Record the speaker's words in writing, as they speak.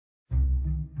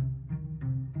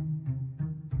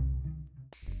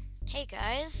Hey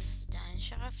guys,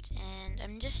 Dineshaft, and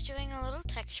I'm just doing a little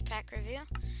texture pack review.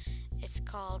 It's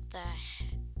called the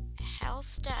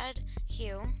Halstad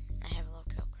Hue. I have a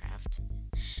local craft,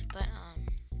 but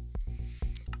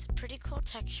it's a pretty cool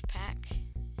texture pack,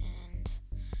 and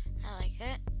I like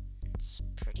it. It's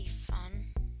pretty fun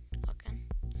looking,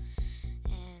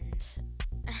 and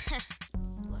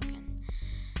looking.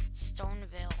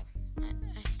 Stoneville.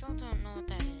 I still don't know what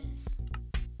that is.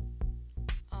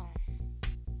 Oh.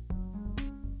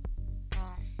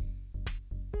 Well,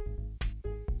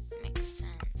 makes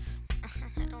sense.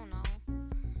 I don't know.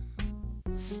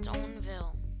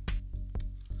 Stoneville.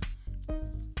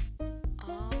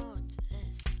 Oh, it's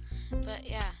this. But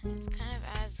yeah, it's kind of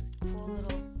adds cool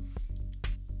little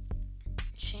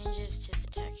changes to the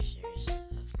textures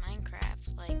of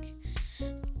Minecraft, like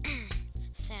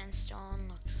sandstone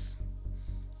looks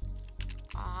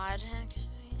odd,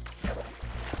 actually.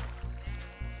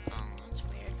 Oh, that's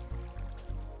weird.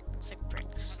 Looks like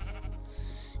bricks.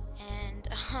 And,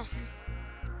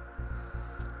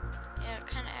 yeah, it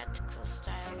kind of adds a cool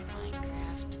style in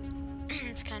Minecraft.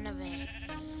 It's kind of a,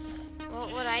 well,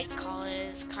 what I'd call it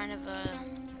is kind of a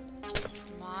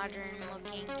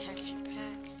modern-looking texture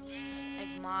pack.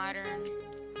 Like, modern-ish.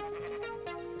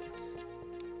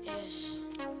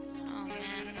 Oh,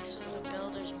 man, this was a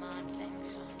builder's mod thing,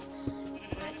 so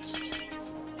glitched.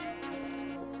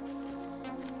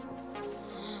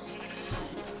 Oh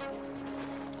god.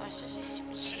 Oh, it's just a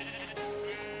stupid shit.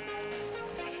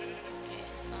 Okay,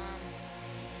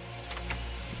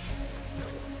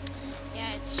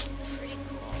 yeah, it's pretty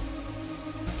cool.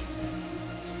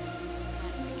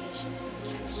 Modification of the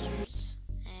textures.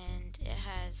 And it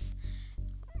has,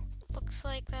 looks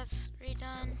like that's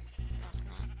redone. No, it's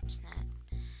not. It's not.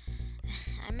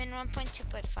 I'm in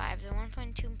 1.2.5. The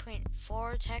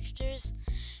 1.2.4 textures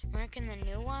weren't in the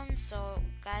new one, so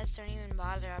guys, don't even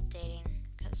bother updating,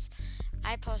 because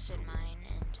I posted mine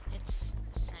and it's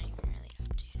not even really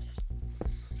updated.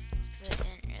 It's because I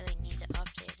didn't really need to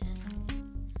update it.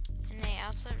 And they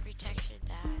also retextured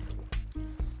that,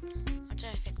 which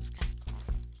I think was kind of cool.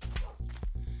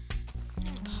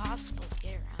 Impossible to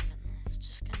get around in this.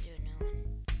 Just gonna do a new one.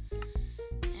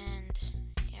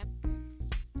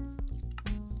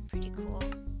 Cool.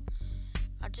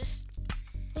 I'll just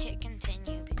hit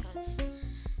continue because the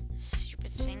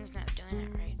stupid thing's not doing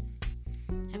it right.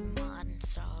 I have a mod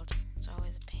installed. It's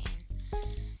always a pain.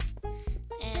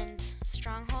 And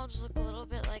strongholds look a little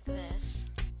bit like this.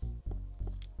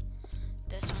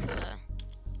 This one's a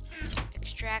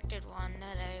extracted one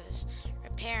that I was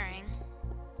repairing.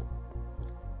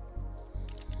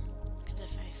 Because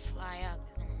if I fly up,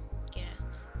 you can get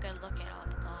a good look at all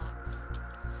the blocks.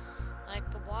 Like,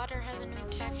 the water has a new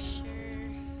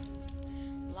texture,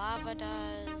 lava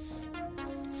does,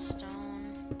 stone,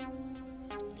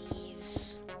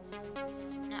 leaves,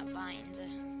 not vines,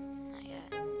 not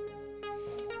yet.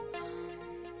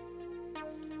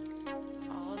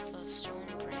 All of the stone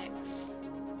bricks.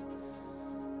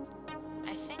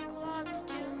 I think logs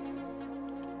do.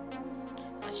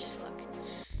 Let's just look.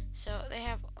 So, they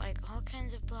have, like, all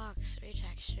kinds of blocks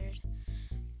retextured.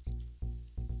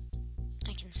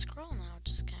 I can scroll now,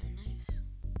 which is kind of nice.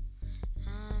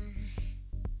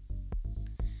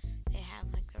 They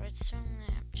have like the redstone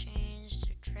lamp changed,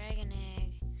 their dragon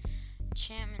egg,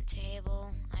 enchantment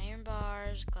table, iron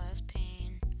bars, glass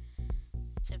pane.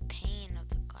 It's a pane of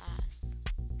the glass.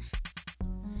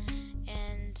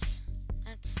 And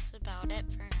that's about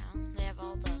it for now. They have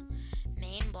all the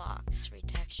main blocks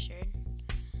retextured.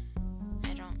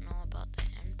 I don't know about the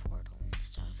end portal and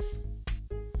stuff.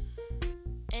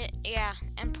 Yeah,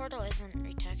 end portal isn't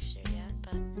retextured yet,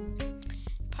 but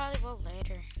probably will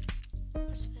later.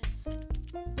 What's this?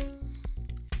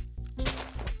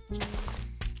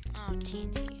 Oh,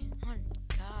 TNT. Oh,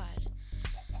 God.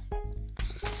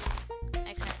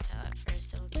 I couldn't tell at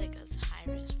first. It looks like it was a high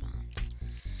respawn.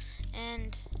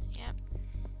 And, yep.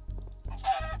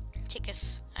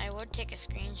 I would take a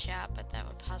screenshot, but that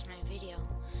would pause my video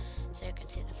so you could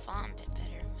see the font a bit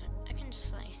better. But I can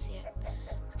just let you see it.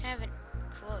 It's kind of a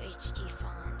cool HD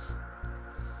font.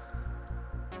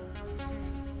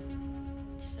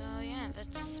 So yeah,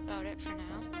 that's about it for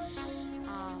now.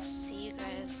 I'll see you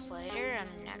guys later on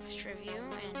the next review,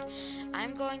 and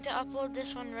I'm going to upload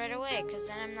this one right away, because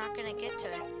then I'm not going to get to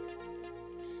it.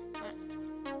 What?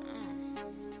 Oh.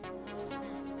 What's that?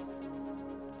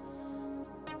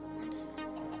 What is that?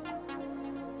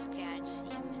 Okay, I just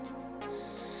need a minute.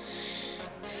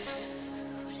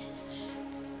 What is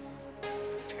that? I'm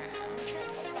trying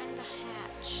to find the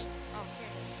hatch. Oh, here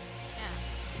it is. Yeah.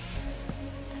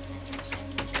 That's interesting.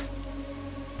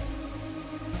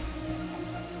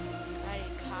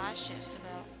 cautious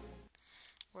about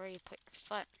where you put your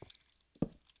foot.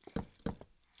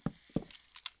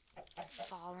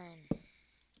 Fallen.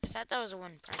 I thought that was a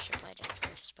wooden pressure plate at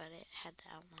first, but it had the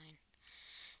outline.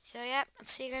 So yeah, I'll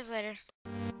see you guys later.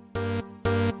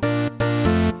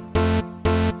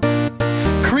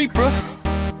 Creep, bruh.